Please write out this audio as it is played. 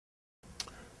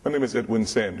My name is Edwin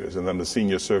Sanders, and I'm the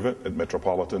senior servant at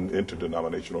Metropolitan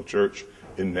Interdenominational Church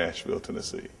in Nashville,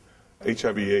 Tennessee.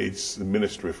 HIV/AIDS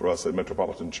ministry for us at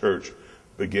Metropolitan Church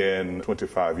began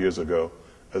 25 years ago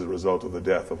as a result of the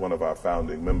death of one of our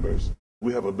founding members.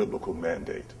 We have a biblical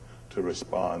mandate to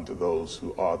respond to those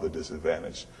who are the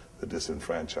disadvantaged, the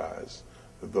disenfranchised,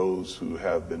 those who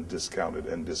have been discounted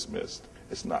and dismissed.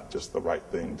 It's not just the right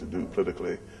thing to do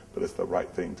politically, but it's the right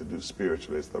thing to do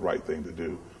spiritually. It's the right thing to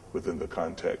do within the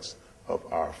context of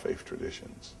our faith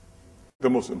traditions. The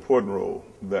most important role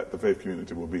that the faith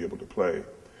community will be able to play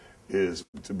is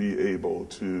to be able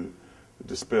to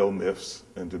dispel myths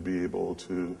and to be able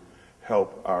to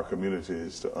help our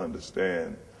communities to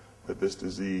understand that this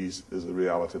disease is a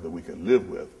reality that we can live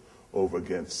with over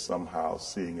against somehow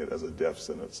seeing it as a death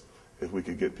sentence. If we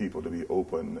could get people to be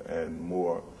open and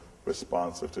more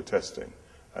responsive to testing,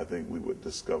 I think we would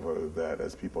discover that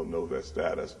as people know their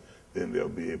status, then they'll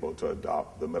be able to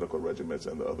adopt the medical regimens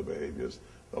and the other behaviors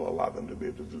that will allow them to be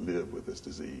able to live with this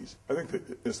disease. I think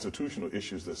the institutional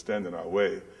issues that stand in our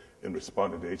way in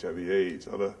responding to HIV/AIDS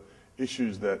are the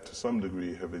issues that to some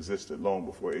degree have existed long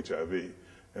before HIV,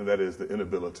 and that is the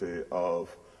inability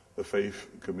of the faith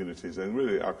communities and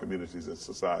really our communities and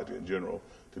society in general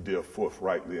to deal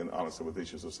forthrightly and honestly with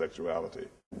issues of sexuality.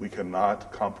 We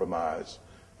cannot compromise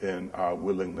in our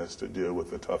willingness to deal with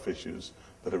the tough issues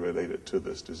that are related to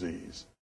this disease.